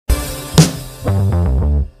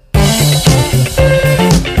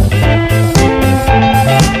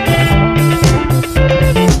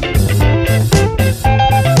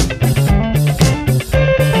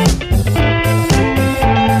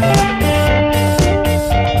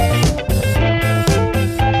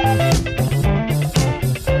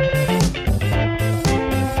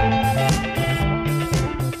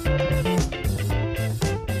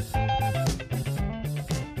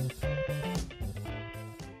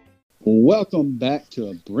Welcome back to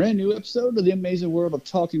a brand new episode of the Amazing World of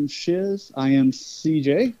Talking Shiz. I am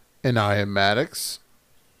CJ. And I am Maddox.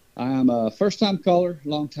 I am a first time caller,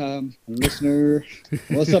 long time listener.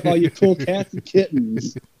 What's up, all you cool cats and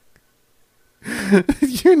kittens?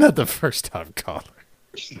 You're not the first time caller.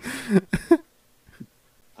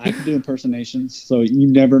 I can do impersonations, so you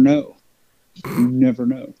never know. You never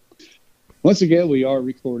know. Once again, we are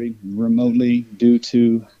recording remotely due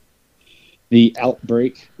to the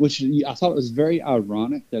outbreak, which I thought was very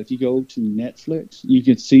ironic that if you go to Netflix, you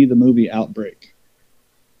can see the movie Outbreak.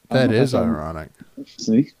 That is ironic.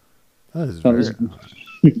 See? That is very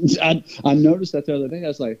I noticed that the other day. I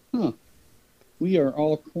was like, we are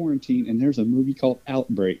all quarantined, and there's a movie called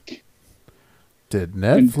Outbreak. Did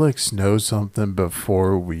Netflix know something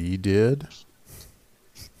before we did?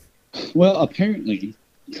 Well, apparently,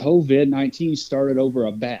 COVID-19 started over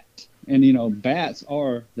a bat. And, you know, bats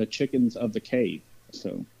are the chickens of the cave.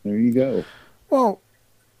 So, there you go. Well,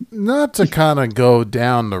 not to kind of go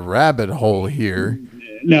down the rabbit hole here.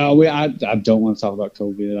 No, I don't want to talk about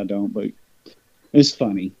COVID. I don't, but it's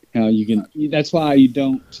funny how you can. That's why you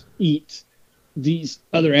don't eat these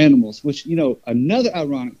other animals. Which, you know, another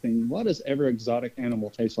ironic thing. What does every exotic animal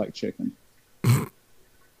taste like chicken?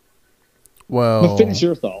 Well, but finish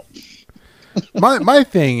your thought. my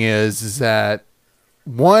thing is that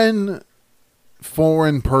one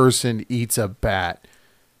foreign person eats a bat.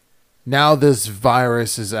 Now this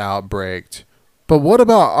virus is outbreaked. But what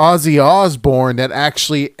about Ozzy Osbourne that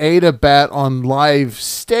actually ate a bat on live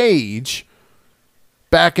stage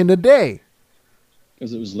back in the day?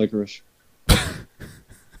 Because it was licorice.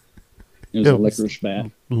 It was a licorice bat.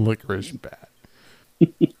 Licorice bat.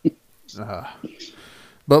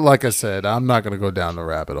 But like I said, I'm not going to go down the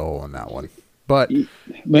rabbit hole on that one. But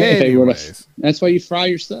anyways. That's why you fry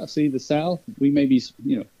your stuff. See, the South, we may be,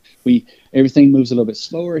 you know, everything moves a little bit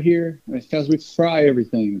slower here because we fry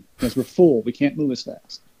everything because we're full. We can't move as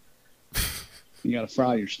fast. You got to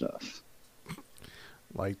fry your stuff.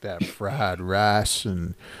 Like that fried rice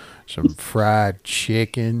and some fried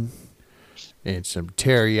chicken and some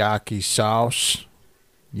teriyaki sauce.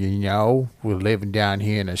 You know, we're living down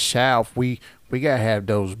here in the South. We got to have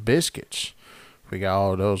those biscuits. We got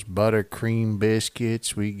all those buttercream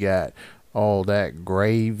biscuits. We got all that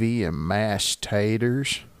gravy and mashed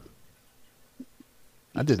taters.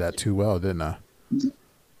 I did that too well, didn't I?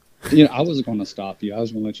 You know, I wasn't going to stop you. I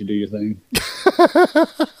was going to let you do your thing.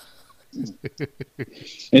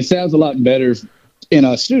 It sounds a lot better in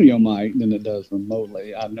a studio mic than it does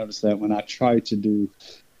remotely. I've noticed that when I try to do,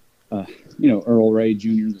 you know, Earl Ray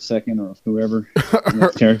Jr. the second or whoever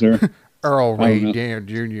character. Earl Ray Jr.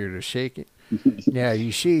 the second. Now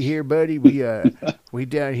you see here, buddy, we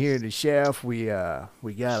down here in the South, we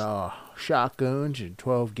got our shotguns and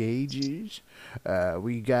 12 gauges.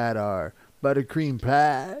 We got our buttercream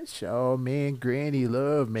pies. Oh man, Granny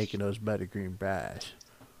loved making those buttercream pies.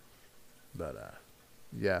 But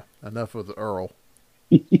yeah, enough with Earl.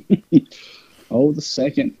 Oh, the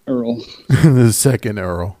second Earl. The second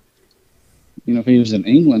Earl. You know, if he was in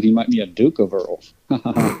England, he might be a Duke of Earl.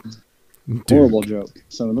 Horrible joke.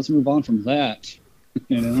 So let's move on from that.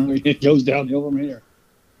 And it goes downhill from here.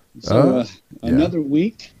 So another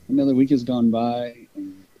week has gone by.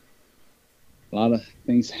 And a lot of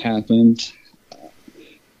things happened.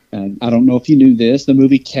 And I don't know if you knew this. The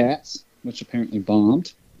movie Cats, which apparently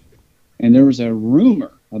bombed. And there was a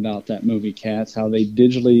rumor about that movie Cats, how they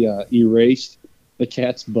digitally erased the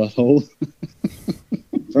cat's butthole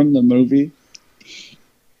from the movie.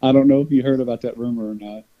 I don't know if you heard about that rumor or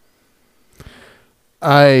not.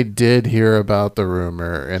 I did hear about the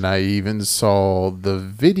rumor, and I even saw the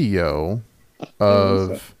video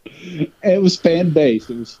of... It was fan-based.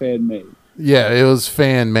 It was fan-made. Yeah, it was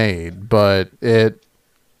fan-made, but it...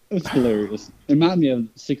 It was hilarious. It reminded me of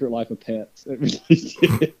Secret Life of Pets. It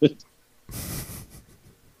really did.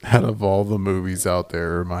 Out of all the movies out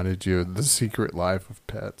there, it reminded you of The Secret Life of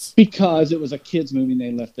Pets. Because it was a kid's movie, and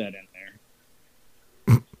they left that in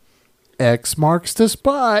there. X marks the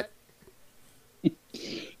spot.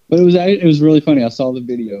 But it was really funny. I saw the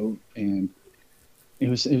video, and it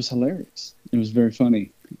was hilarious. It was very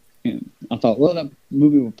funny. And I thought, well, that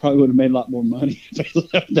movie probably would have made a lot more money if they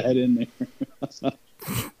left that in there.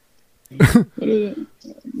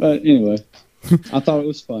 But anyway, I thought it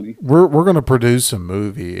was funny. We're going to produce a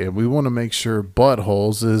movie, and we want to make sure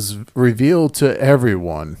buttholes is revealed to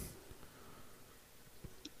everyone.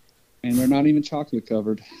 And they're not even chocolate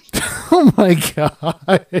covered. Oh my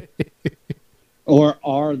God. Or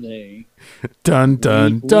are they? Dun,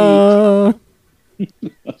 dun, dun.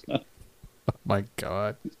 Oh my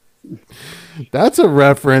God. That's a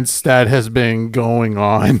reference that has been going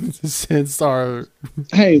on since our.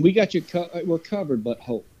 Hey, we got you. We're covered, but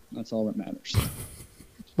hope. That's all that matters.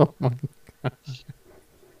 Oh my God.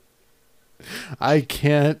 I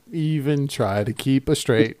can't even try to keep a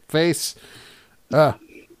straight face.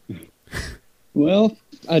 Well,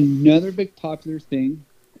 another big popular thing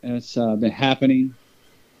that's been happening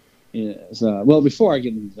is well. Before I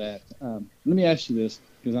get into that, let me ask you this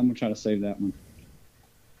because I'm gonna try to save that one.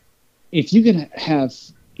 If you can have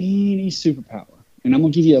any superpower, and I'm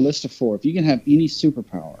gonna give you a list of 4. If you can have any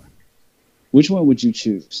superpower, which one would you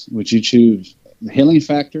choose? Would you choose the healing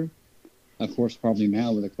factor? Of course, probably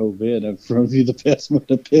now with the COVID, I'd probably the best one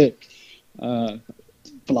to pick.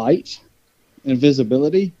 Flight,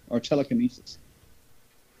 invisibility, or telekinesis?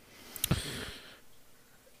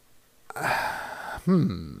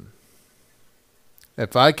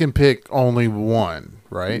 If I can pick only one,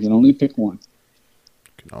 right? You can only pick one.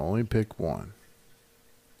 Can only pick one.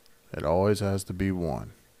 It always has to be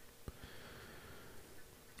one.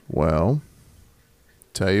 Well,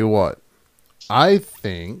 tell you what. I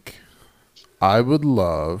think I would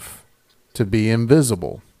love to be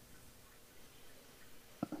invisible.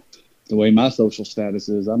 The way my social status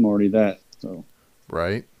is, I'm already that. So,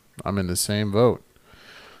 Right? I'm in the same boat.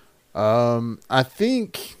 I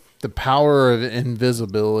think the power of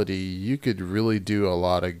invisibility, you could really do a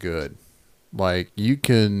lot of good. Like, you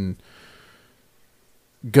can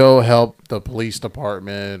go help the police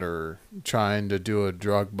department or trying to do a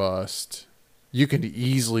drug bust. You can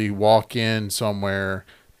easily walk in somewhere,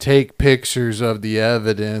 take pictures of the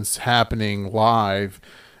evidence happening live,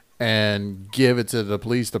 and give it to the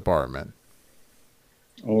police department.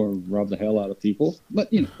 or rob the hell out of people.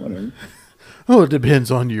 But, whatever. Oh, it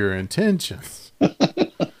depends on your intentions. Go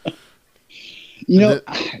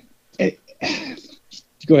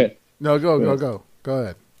ahead. No, go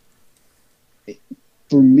ahead.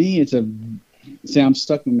 For me, I'm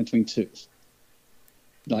stuck in between 2.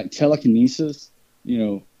 Like telekinesis,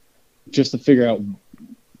 just to figure out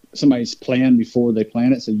somebody's plan before they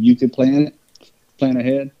plan it so you could plan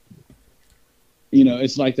ahead.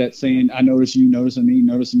 It's like that saying, I notice you noticing me,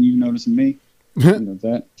 noticing you noticing me.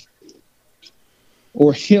 That.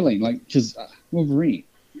 Or healing, like, because Wolverine,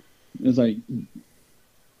 it's like,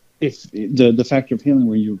 if the factor of healing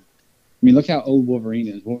where look how old Wolverine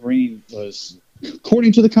is. Wolverine was,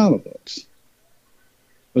 according to the comic books,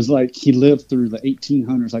 was like he lived through the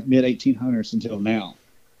 1800s, like mid 1800s until now.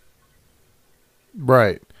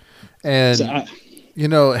 Right. And, So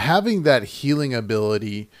having that healing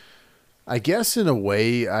ability, I guess in a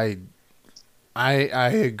way I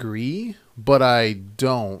agree, but I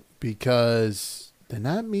don't, because then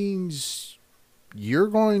that means you're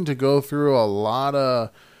going to go through a lot of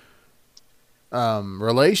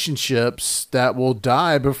relationships that will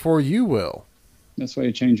die before you will. That's why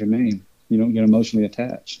you change your name. You don't get emotionally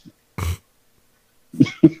attached.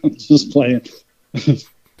 Just playing.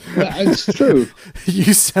 It's true.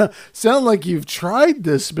 You sound like you've tried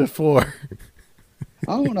this before.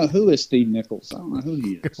 I don't know who is Steve Nichols. I don't know who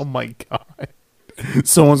he is. Oh my God.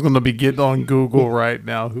 Someone's going to be getting on Google right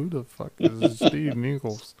now. Who the fuck is Steve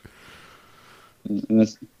Nichols? And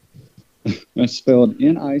that's spelled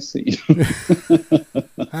N-I-C.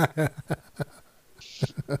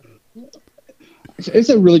 It's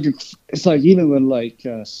a really good. It's like even with like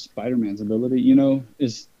Spider-Man's ability,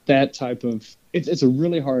 is that type of. It's a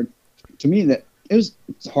really hard. To me, it's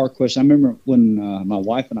a hard question. I remember when my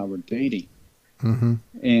wife and I were dating,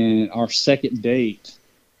 and our second date,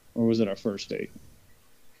 or was it our first date?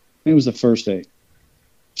 I think it was the first date.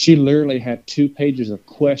 She literally had 2 pages of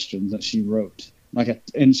questions that she wrote.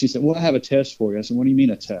 And she said, "Well, I have a test for you." I said, "What do you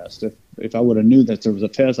mean a test? If I would have knew that there was a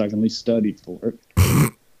test, I can at least study for it."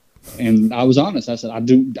 And I was honest. I said, I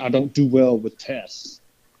don't do well with tests.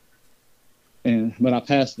 But I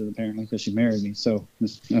passed it apparently because she married me. So,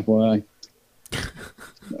 just FYI.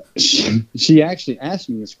 She actually asked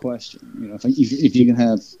me this question. If you can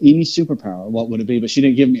have any superpower, what would it be? But she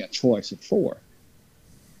didn't give me a choice of 4.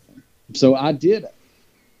 So I did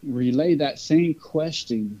relay that same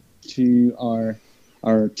question to our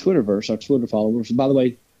Twitterverse, our Twitter followers. By the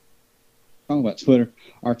way, talking about Twitter,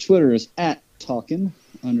 our Twitter is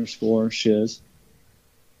 @talkin_shiz,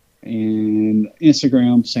 and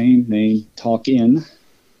Instagram, same name, talkin.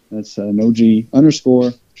 That's no G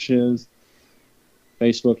 _shiz.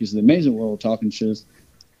 Facebook is the Amazing World of Talking Shiz.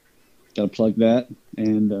 Got to plug that.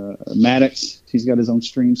 And Maddox, he's got his own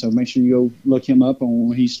stream, so make sure you go look him up on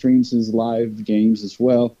when he streams his live games as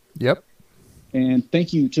well. Yep. And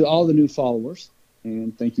thank you to all the new followers.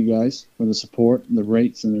 And thank you guys for the support, the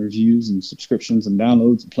rates, and the reviews, and subscriptions, and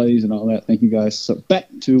downloads, and plays, and all that. Thank you guys. So back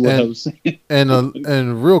to what I was saying.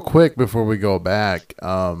 And real quick before we go back,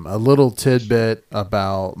 a little tidbit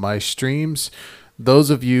about my streams.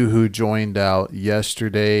 Those of you who joined out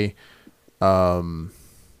yesterday, well,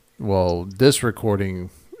 this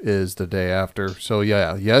recording is the day after. So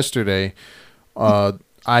yeah, yesterday,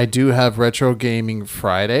 I do have Retro Gaming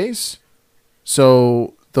Fridays.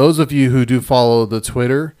 So those of you who do follow the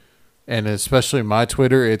Twitter, and especially my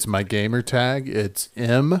Twitter, it's my gamer tag. It's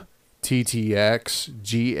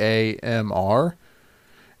MTTXGAMR.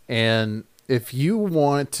 And if you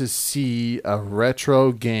want to see a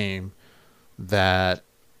retro game that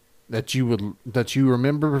you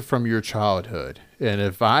remember from your childhood, and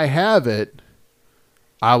if I have it,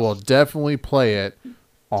 I will definitely play it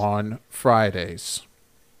on Fridays.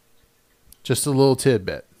 Just a little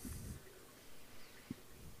tidbit.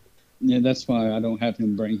 Yeah, that's why I don't have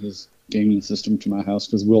him bring his gaming system to my house,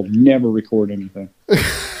 because we'll never record anything.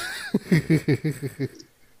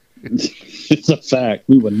 It's a fact.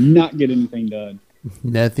 We will not get anything done.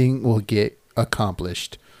 Nothing will get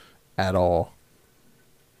accomplished at all.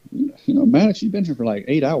 You know, Maddox, you've been here for like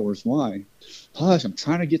 8 hours. Why? Hush, I'm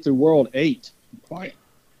trying to get through World 8. Quiet.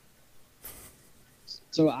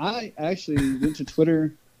 So I actually went to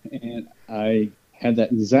Twitter, and I had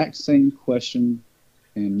that exact same question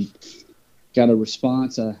and got a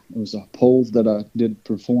response. It was a poll that I did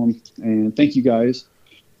perform, and thank you guys.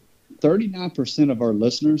 39% of our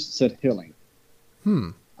listeners said healing.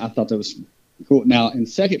 I thought that was cool. Now, in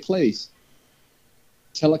second place,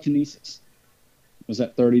 telekinesis was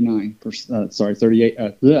at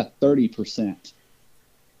 30%.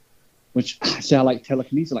 Which I say I like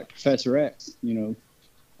telekinesis, like Professor X. You know,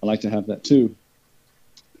 I like to have that too.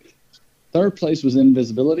 Third place was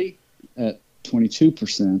invisibility at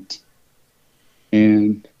 22%,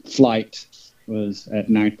 and flight was at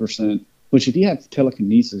 9%. Which, if you have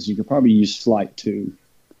telekinesis, you could probably use flight too.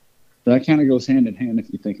 That kind of goes hand in hand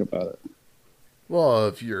if you think about it. Well,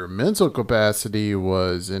 if your mental capacity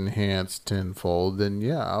was enhanced tenfold, then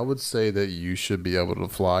yeah, I would say that you should be able to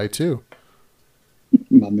fly too.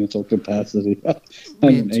 My mental capacity. I'm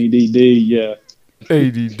an ADD, yeah.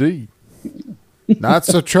 ADD. Not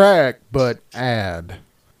subtract, but add.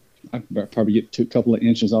 I probably get a couple of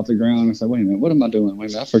inches off the ground and say, wait a minute, what am I doing?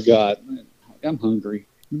 Wait a minute, I forgot. I'm hungry.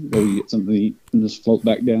 Go get something to eat and just float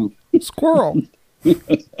back down. Squirrel.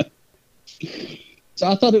 So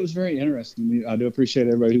I thought it was very interesting. I do appreciate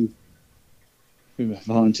everybody who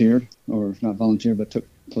volunteered, or not volunteered, but took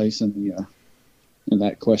place in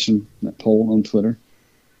that question, that poll on Twitter.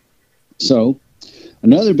 So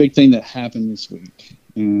another big thing that happened this week,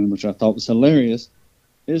 and which I thought was hilarious,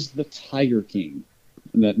 is the Tiger King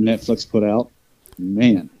that Netflix put out.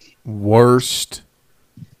 Man, worst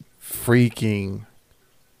freaking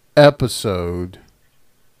episode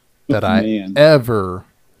that I ever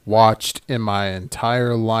watched in my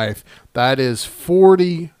entire life. That is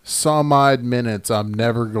 40 some odd minutes I'm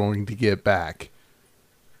never going to get back.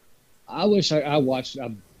 I wish I watched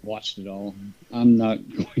it all. I'm not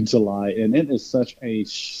going to lie. And it is such a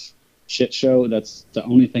shit show. That's the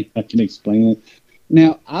only thing I can explain it.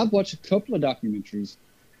 Now, I've watched a couple of documentaries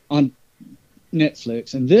on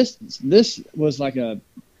Netflix, and this was like a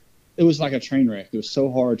train wreck. It was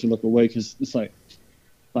so hard to look away, because it's like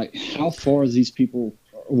how far these people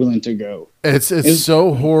are willing to go. It's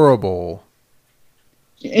so horrible.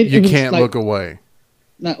 You can't look away.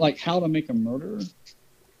 Not like How to Make a Murderer.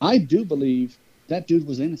 I do believe that dude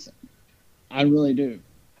was innocent. I really do.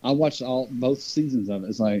 I watched both seasons of it.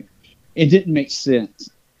 It's like, it didn't make sense.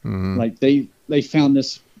 Mm-hmm. Like they found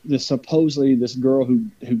this supposedly this girl who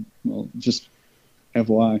well, just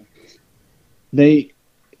FYI, they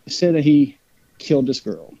said that he killed this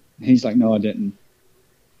girl. And he's like, no, I didn't.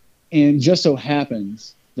 And just so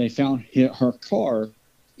happens they found her car,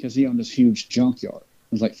 because he owned this huge junkyard.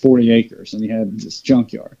 It was like 40 acres, and he had this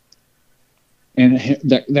junkyard. And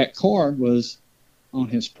that car was on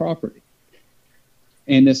his property.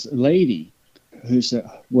 And this lady, who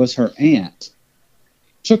was her aunt,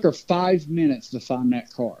 took her 5 minutes to find that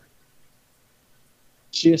car.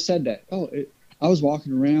 She has said that. I was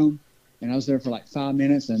walking around, and I was there for like 5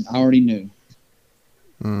 minutes, and I already knew.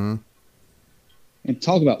 Mm-hmm. And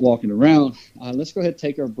talk about walking around. Let's go ahead and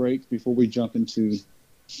take our break before we jump into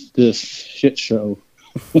this shit show.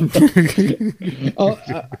 It's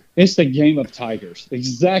the Game of Tigers.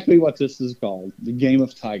 Exactly what this is called. The Game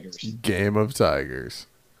of Tigers. Game of Tigers.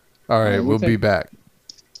 All right, we'll be back.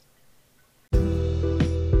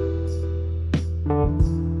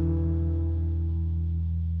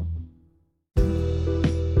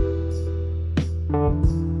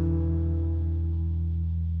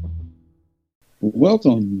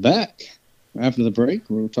 Welcome back. After the break,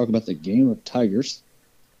 we'll talk about the Game of Tigers.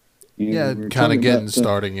 And Yeah, we're kind of talking getting about,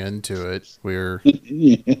 starting into it. We're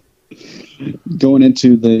yeah, going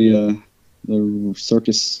into the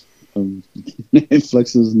circus of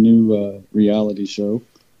Netflix's new reality show.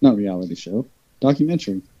 Not reality show,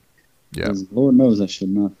 documentary. yeah. 'Cause Lord knows that should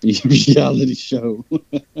not be a reality show.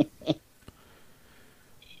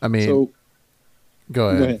 I mean, So go go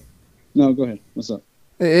ahead. ahead. No, go ahead. What's up?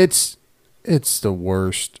 It's the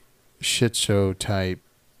worst shit show type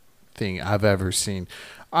thing I've ever seen.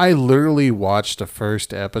 I literally watched the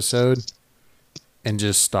first episode and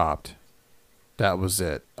just stopped. That was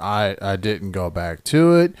it. I didn't go back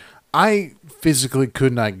to it. I physically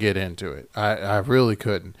could not get into it. I really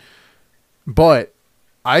couldn't. But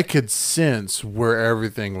I could sense where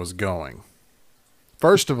everything was going.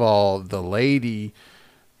 First of all, the lady,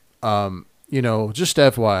 just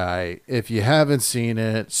FYI, if you haven't seen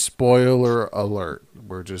it, spoiler alert.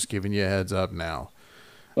 We're just giving you a heads up now.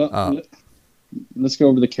 Well, let's go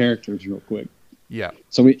over the characters real quick. Yeah.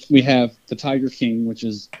 So we have the Tiger King, which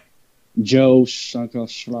is Joe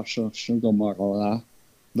Shugomara,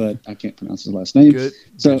 but I can't pronounce his last name. Good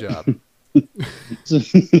So, job.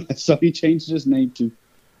 so he changed his name to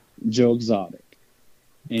Joe Exotic.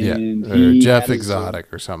 And Or he Jeff had his,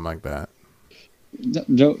 Exotic or something like that.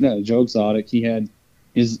 Joe Exotic. He had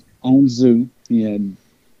his own zoo. He had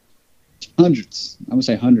hundreds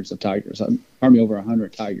of tigers, probably over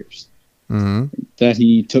 100 tigers Mm-hmm. that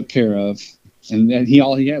he took care of. And then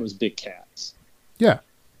all he had was big cats. Yeah.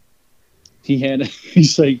 He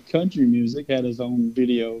sang country music, had his own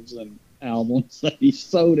videos and albums that he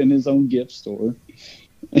sold in his own gift store.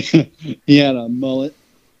 He had a mullet.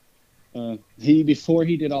 Before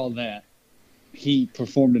he did all that, he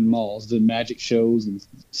performed in malls, did magic shows and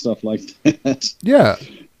stuff like that. Yeah.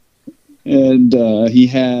 And he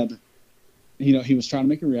had, he was trying to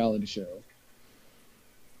make a reality show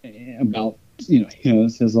about,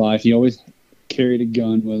 his life. He always carried a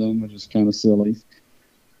gun with him, which is kind of silly.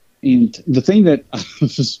 And the thing that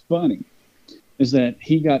was funny is that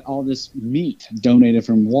he got all this meat donated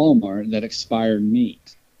from Walmart, that expired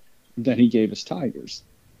meat that he gave his tigers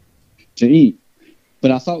to eat.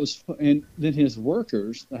 But I thought it was, and then his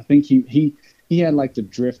workers, I think he had like the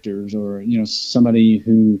drifters, or somebody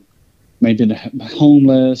who may have been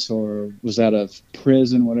homeless or was out of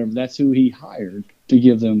prison, whatever. That's who he hired to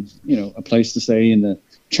give them, a place to stay. And the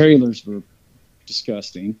trailers were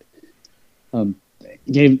disgusting.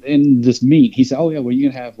 Gave in this meat. He said, "Oh yeah, well you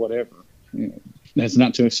can have whatever. That's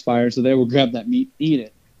not to expire." So they will grab that meat, eat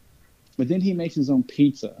it. But then he makes his own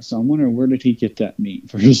pizza. So I'm wondering, where did he get that meat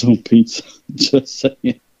for his own pizza? Just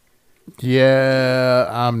saying.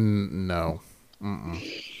 Yeah. No. Mm-mm.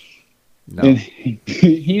 No. And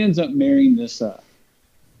he ends up marrying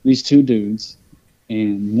these two dudes,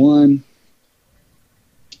 and one,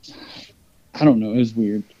 I don't know, it was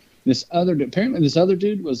weird. Apparently this other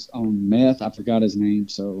dude was on meth. I forgot his name,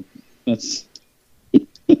 so that's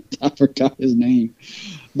I forgot his name.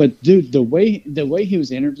 But dude, the way he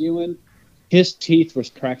was interviewing, his teeth was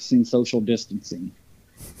practicing social distancing.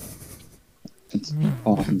 That's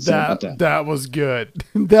all I can say about that. That was good.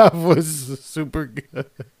 That was super good.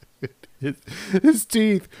 His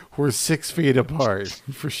teeth were 6 feet apart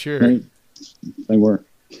for sure. They were.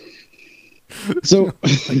 So,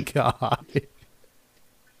 oh my God.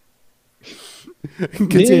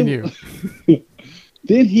 Continue.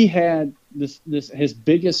 Then he had this his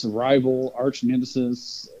biggest rival, arch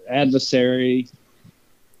nemesis, adversary.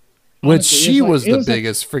 Which Honestly, she was the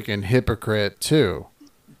biggest freaking hypocrite too.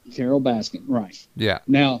 Carol Baskin, right. Yeah.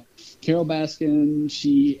 Now, Carol Baskin,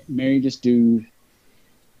 she married this dude.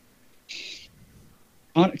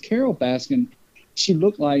 Carol Baskin, she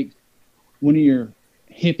looked like one of your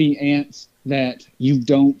hippie aunts that you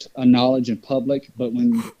don't acknowledge in public, but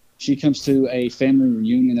when she comes to a family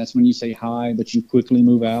reunion, that's when you say hi, but you quickly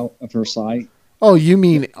move out of her sight. Oh, you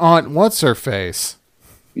mean Aunt What's-Her-Face?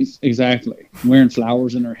 Exactly. Wearing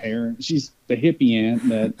flowers in her hair. She's the hippie aunt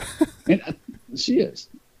that... and she is.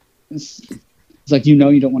 It's like, you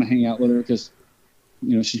don't want to hang out with her because,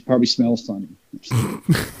 she probably smells funny.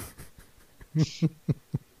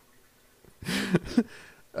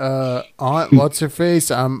 Aunt What's-Her-Face?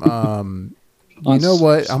 You know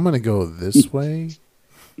what? I'm going to go this way.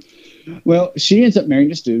 Well, she ends up marrying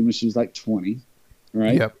this dude when she was like 20,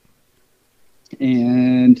 right? Yep.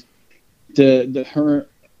 And her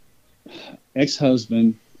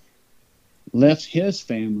ex-husband left his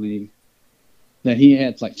family, that he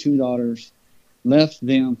had like 2 daughters, left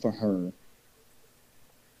them for her.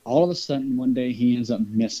 All of a sudden, one day he ends up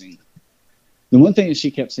missing. The one thing that she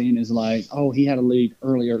kept saying is like, "Oh, he had to leave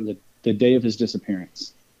earlier the day of his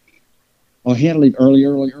disappearance. Oh, he had to leave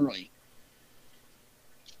early.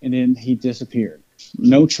 And then he disappeared.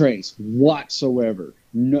 No trace whatsoever.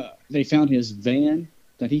 No, they found his van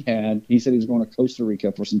that he had. He said he was going to Costa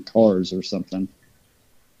Rica for some cars or something.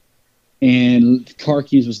 And car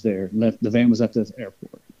keys was there. The van was at the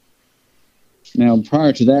airport. Now,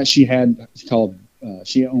 prior to that, she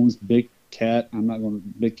owns Big Cat.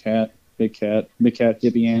 Big Cat,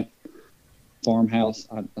 Hippie Ant Farmhouse.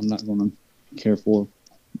 I'm not going to care for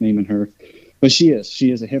naming her. But she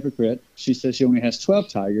is a hypocrite. She says she only has 12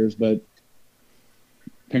 tigers, but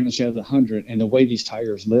apparently she has 100. And the way these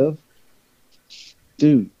tigers live,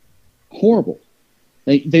 dude, horrible.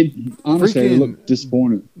 They honestly they look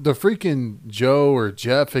disappointed. The freaking Joe or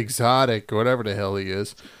Jeff Exotic, or whatever the hell he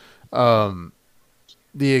is,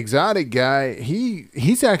 the exotic guy,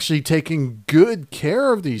 he's actually taking good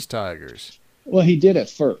care of these tigers. Well, he did at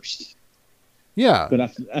first. Yeah. But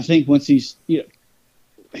I think once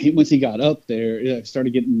once he got up there, it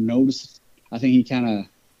started getting noticed. I think he kind of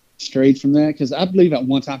strayed from that, because I believe at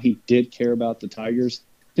one time he did care about the tigers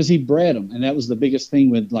because he bred them. And that was the biggest thing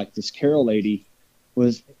with like this Carol lady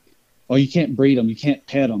was, oh, you can't breed them. You can't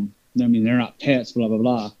pet them. I mean, they're not pets, blah, blah,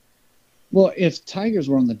 blah. Well, if tigers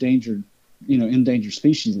were on the endangered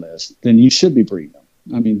species list, then you should be breeding them.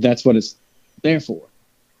 I mean, that's what it's there for.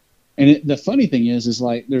 And the funny thing is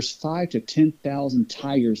like there's 5,000 to 10,000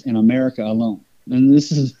 tigers in America alone. And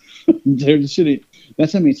this is,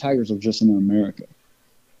 that's how many tigers are just in America.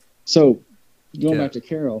 So going back to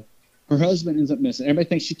Carol, her husband ends up missing. Everybody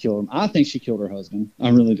thinks she killed him. I think she killed her husband. I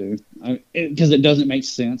really do. Because it doesn't make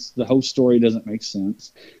sense. The whole story doesn't make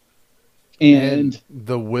sense. And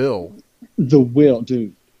the will,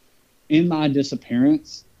 dude. In my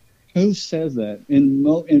disappearance, who says that? In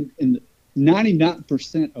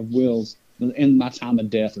 99% of wills, in my time of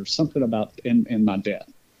death, or something about in my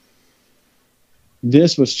death.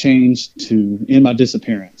 This was changed to in my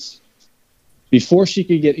disappearance. Before she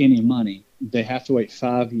could get any money, they have to wait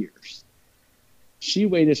 5 years. She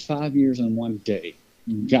waited 5 years and 1 day,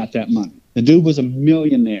 got that money. The dude was a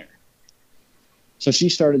millionaire. So she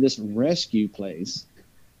started this rescue place.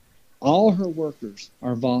 All her workers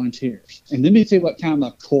are volunteers. And let me tell you what kind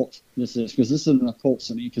of a cult this is, because this isn't a cult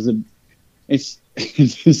to me, because it's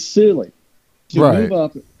silly.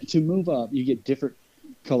 To move up, you get different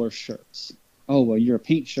color shirts. Oh, well, you're a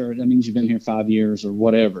pink shirt. That means you've been here 5 years or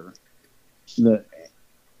whatever.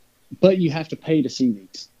 But you have to pay to see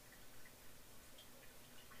these.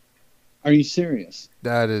 Are you serious?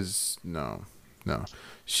 That is no.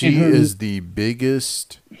 She is the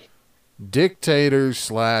biggest dictator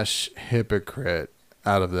 / hypocrite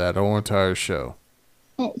out of that whole entire show.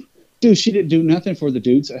 Oh, dude, she didn't do nothing for the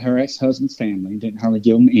dudes at her ex-husband's family. Didn't hardly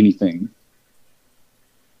give them anything.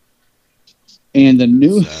 And the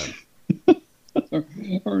new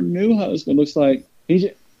her new husband looks like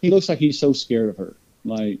he looks like he's so scared of her.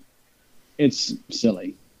 Like, it's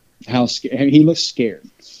silly how he looks scared.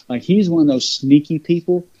 Like, he's one of those sneaky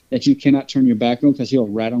people that you cannot turn your back on because he'll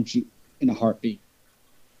rat on you in a heartbeat.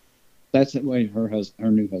 That's the way her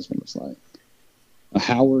new husband looks like.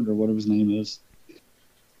 Howard, or whatever his name is.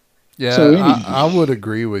 Yeah, so I would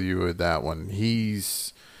agree with you with that one. He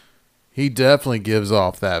definitely gives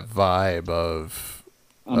off that vibe of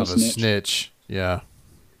a snitch. Yeah.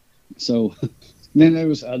 So then there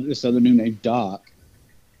was this other dude named Doc.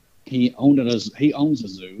 He owns a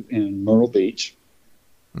zoo in Myrtle Beach.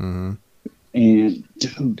 Mm-hmm. And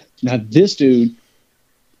dude, now this dude,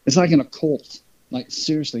 it's like an occult. Like,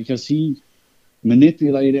 seriously, because he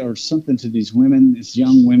manipulated or something to these women, these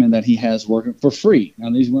young women that he has working for free. Now,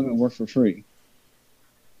 these women work for free.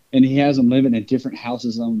 And he has them living in different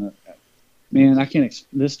houses on the... Man, I can't...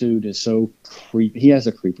 This dude is so creepy. He has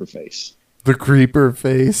a creeper face. The creeper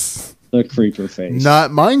face. The creeper face.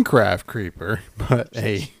 Not Minecraft creeper, but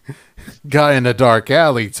a guy in a dark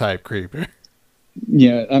alley type creeper.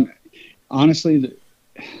 Yeah, honestly,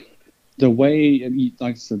 the way,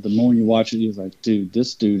 like I said, the more you watch it, you're like, dude,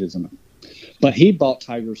 this dude isn't. But he bought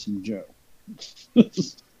tigers from Joe.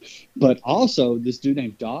 But also, this dude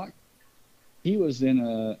named Doc, he was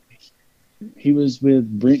with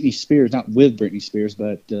Britney Spears, not with Britney Spears,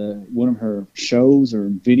 but one of her shows or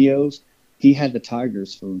videos. He had the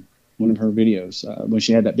tigers for one of her videos when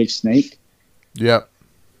she had that big snake. Yep.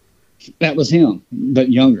 That was him, but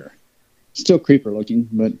younger. Still creeper looking,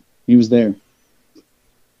 but he was there.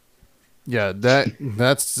 Yeah,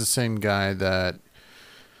 that's the same guy that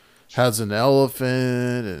has an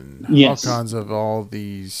elephant and all kinds of all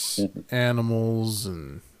these animals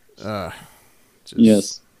and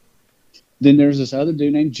yes. Then there's this other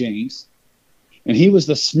dude named James, and he was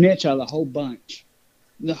the snitch out of the whole bunch.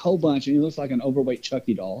 the whole bunch, and he looks like an overweight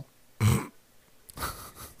Chucky doll. And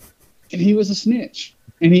he was a snitch.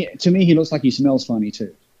 And to me, he looks like he smells funny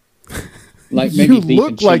too. Like maybe you beef look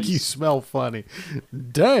and like cheese. you smell funny.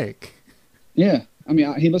 Dang. Yeah, I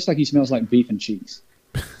mean, he looks like he smells like beef and cheese.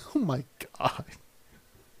 Oh my God.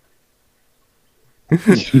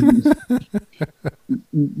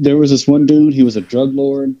 There was this one dude. He was a drug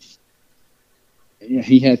lord. Yeah,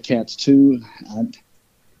 he had cats too.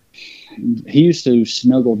 He used to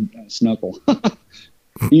snuggle.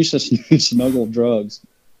 He used to snuggle drugs.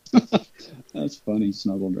 That's funny,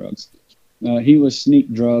 snuggle drugs. He would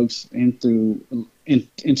sneak drugs into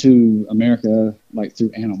America, like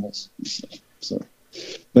through animals. So,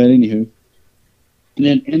 but anywho, and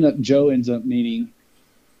then Joe ends up meeting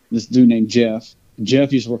this dude named Jeff.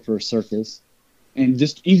 Jeff used to work for a circus, and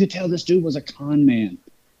just you could tell this dude was a con man,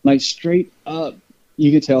 like straight up.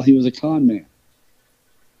 You could tell he was a con man.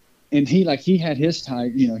 And he had his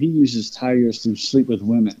tiger, he uses tigers to sleep with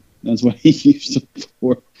women. That's what he used them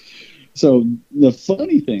for. So the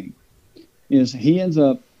funny thing is he ends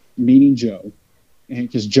up meeting Joe,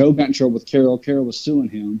 because Joe got in trouble with Carol. Carol was suing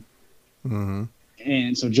him. Mm-hmm.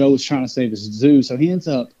 And so Joe was trying to save his zoo. So he ends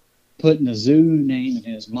up putting the zoo name in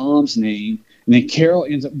his mom's name. And then Carol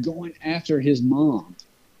ends up going after his mom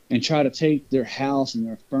and try to take their house and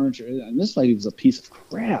their furniture. And this lady was a piece of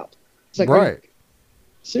crap. It's like, right.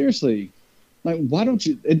 Seriously. Like, why don't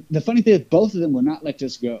you? The funny thing is, both of them will not let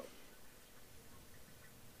this go.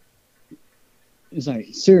 It's like,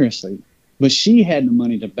 seriously. But she had the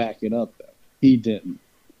money to back it up, though. He didn't.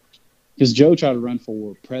 Because Joe tried to run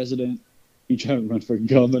for president. He tried to run for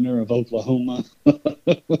governor of Oklahoma,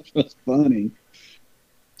 which was funny.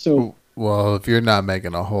 So, well, if you're not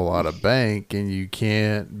making a whole lot of bank and you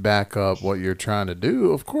can't back up what you're trying to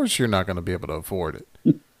do, of course you're not going to be able to afford it.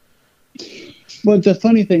 But the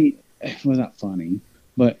funny thing, well, not funny,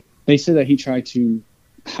 but they said that he tried to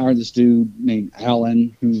hire this dude named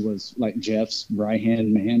Alan, who was like Jeff's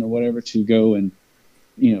right-hand man or whatever, to go and,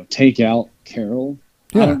 take out Carol.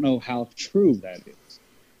 Yeah. I don't know how true that is.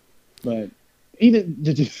 But even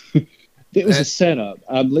it was a setup.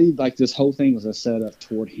 I believe like this whole thing was a setup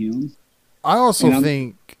toward him. I also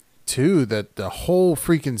think, too, that the whole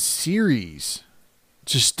freaking series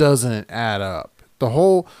just doesn't add up.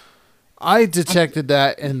 I detected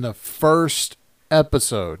that in the first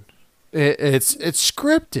episode. It's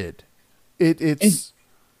scripted.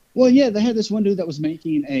 Well, yeah, they had this one dude that was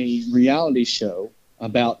making a reality show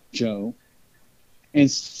about Joe, and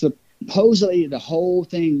supposedly the whole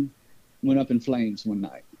thing went up in flames one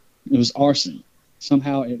night. It was arson.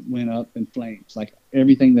 Somehow it went up in flames. Like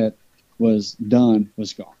everything that was done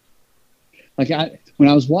was gone. Like when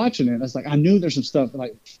I was watching it, I was like, I knew there's some stuff, but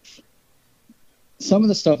like some of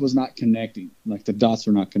the stuff was not connecting. Like the dots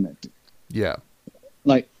were not connected. Yeah.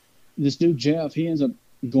 Like this dude Jeff, he ends up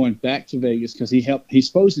going back to Vegas because he's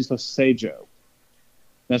supposed to save Joe.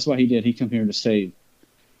 That's what he did. He come here to save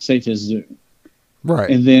his zoo. Right.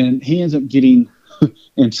 And then he ends up getting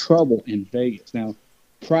in trouble in Vegas. Now,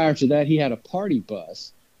 prior to that, he had a party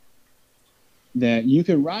bus that you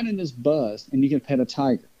could ride in this bus and you could pet a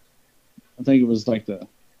tiger. I think it was like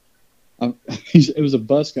it was a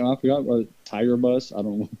bus. I forgot what tiger bus. I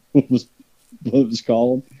don't know what it was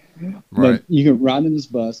called. Right. But you could ride in this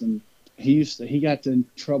bus, and he got in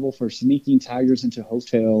trouble for sneaking tigers into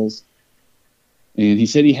hotels. And he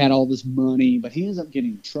said he had all this money, but he ends up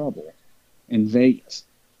getting in trouble in Vegas.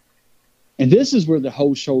 And this is where the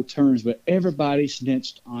whole show turns, but everybody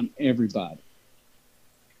snitched on everybody.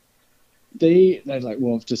 They're like,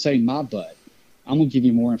 well, to save my butt, I'm going to give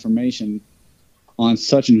you more information on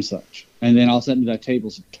such and such. And then all of a sudden the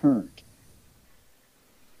tables have turned.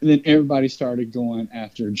 And then everybody started going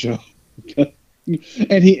after Joe.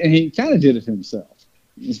 and he kind of did it himself.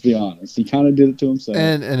 Let's be honest. He kind of did it to himself.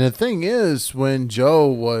 And the thing is, when Joe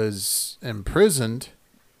was imprisoned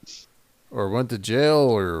or went to jail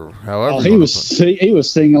or however, he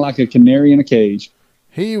was singing like a canary in a cage.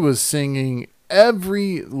 He was singing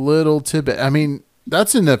every little tidbit. I mean,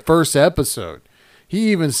 that's in the first episode.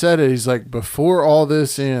 He even said it. He's like, before all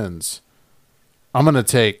this ends, I'm going to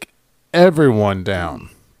take everyone down.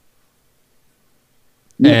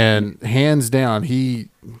 Yeah. And hands down, he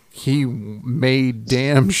made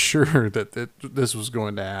damn sure that this was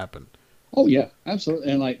going to happen. Oh yeah,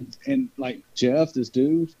 absolutely. And like Jeff, this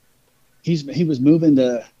dude, he was moving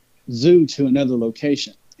the zoo to another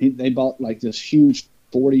location. They bought like this huge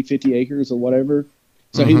 40, 50 acres or whatever.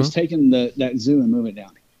 So he was taking that zoo and moving it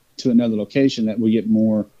down to another location that would get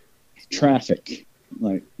more traffic,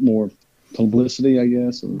 like more publicity, I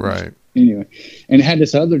guess. Right. Anyway, and it had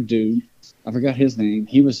this other dude I forgot his name.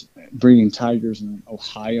 He was breeding tigers in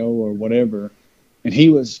Ohio or whatever, and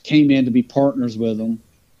he came in to be partners with them.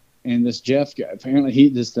 And this Jeff guy, apparently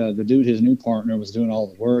the dude, his new partner, was doing all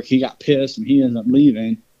the work. He got pissed and he ended up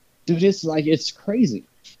leaving. Dude, it's crazy.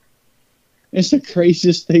 It's the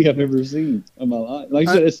craziest thing I've ever seen in my life. Like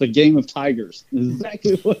I said, it's the game of tigers. That's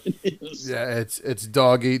exactly what it is. Yeah, it's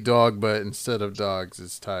dog eat dog, but instead of dogs,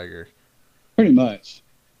 it's tiger. Pretty much.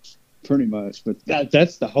 But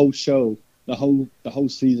that's the whole show, the whole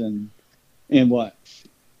season. In what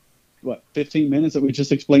 15 minutes that we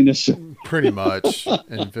just explained this show? Pretty much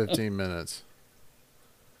in 15 minutes.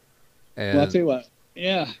 And well, I'll tell you what.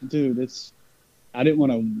 Yeah, dude, I didn't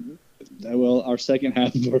want to. Well, our second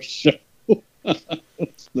half of our show,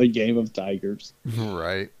 the game of tigers.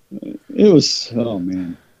 Right. It was, oh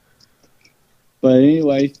man. But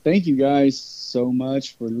anyway, thank you guys so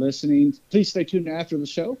much for listening. Please stay tuned after the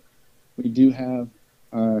show. We do have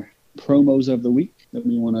our promos of the week that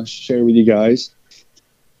we want to share with you guys.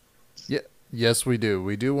 Yes, we do.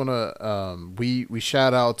 We do want to, we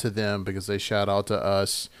shout out to them because they shout out to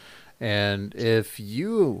us. And if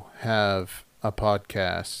you have a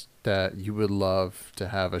podcast that you would love to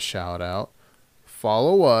have a shout out,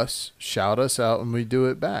 follow us, shout us out, and we do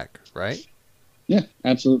it back, right? Yeah,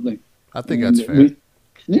 absolutely. I think that's fair.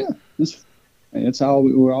 It's how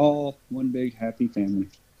we're all one big happy family.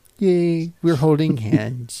 Yay, we're holding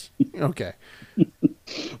hands. Okay.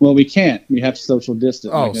 Well, we can't. We have to social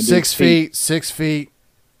distance. Oh, 6 feet. 6 feet.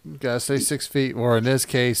 You gotta say 6 feet, or in this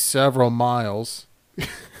case, several miles.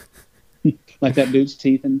 Like that dude's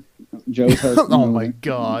teeth in Joe's husband. Oh my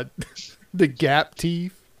God. The Gap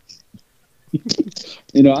teeth. I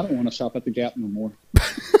don't want to shop at the Gap no more.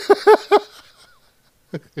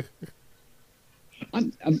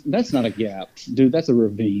 That's not a Gap, dude. That's a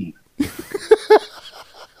ravine.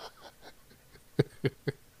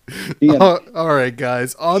 All right,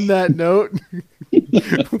 guys. On that note,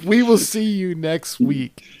 we will see you next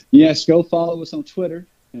week. Yes, go follow us on Twitter.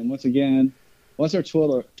 And once again, what's our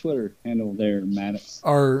Twitter handle there, Maddox?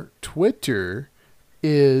 Our Twitter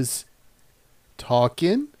is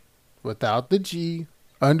talkin' without the G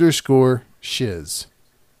 _shiz.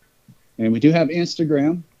 And we do have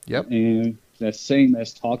Instagram. Yep. And that's same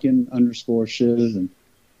as talking _shiz. And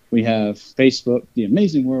we have Facebook, The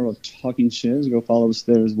Amazing World of Talking Shiz. Go follow us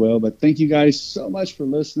there as well. But thank you guys so much for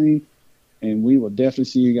listening. And we will definitely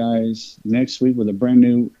see you guys next week with a brand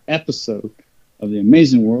new episode of The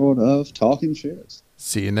Amazing World of Talking Shiz.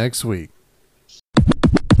 See you next week.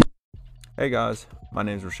 Hey guys, my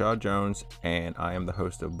name is Rashad Jones, and I am the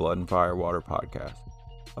host of Blood and Fire Water Podcast,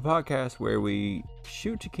 a podcast where we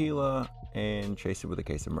shoot tequila and chase it with a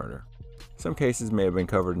case of murder. Some cases may have been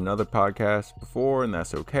covered in other podcasts before, and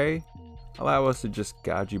that's okay. Allow us to just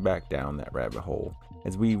guide you back down that rabbit hole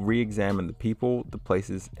as we re-examine the people, the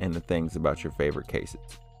places, and the things about your favorite cases.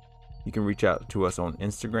 You can reach out to us on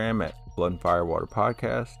Instagram at Blood and Fire Water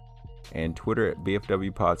Podcast and Twitter at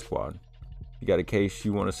BFW Pod Squad. You got a case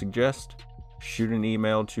you want to suggest? Shoot an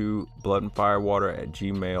email to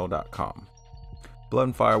bloodandfirewater@gmail.com. Blood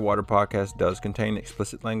and Fire Water Podcast does contain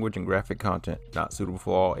explicit language and graphic content not suitable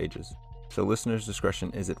for all ages, so listeners' discretion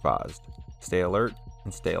is advised. Stay alert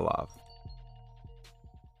and stay alive.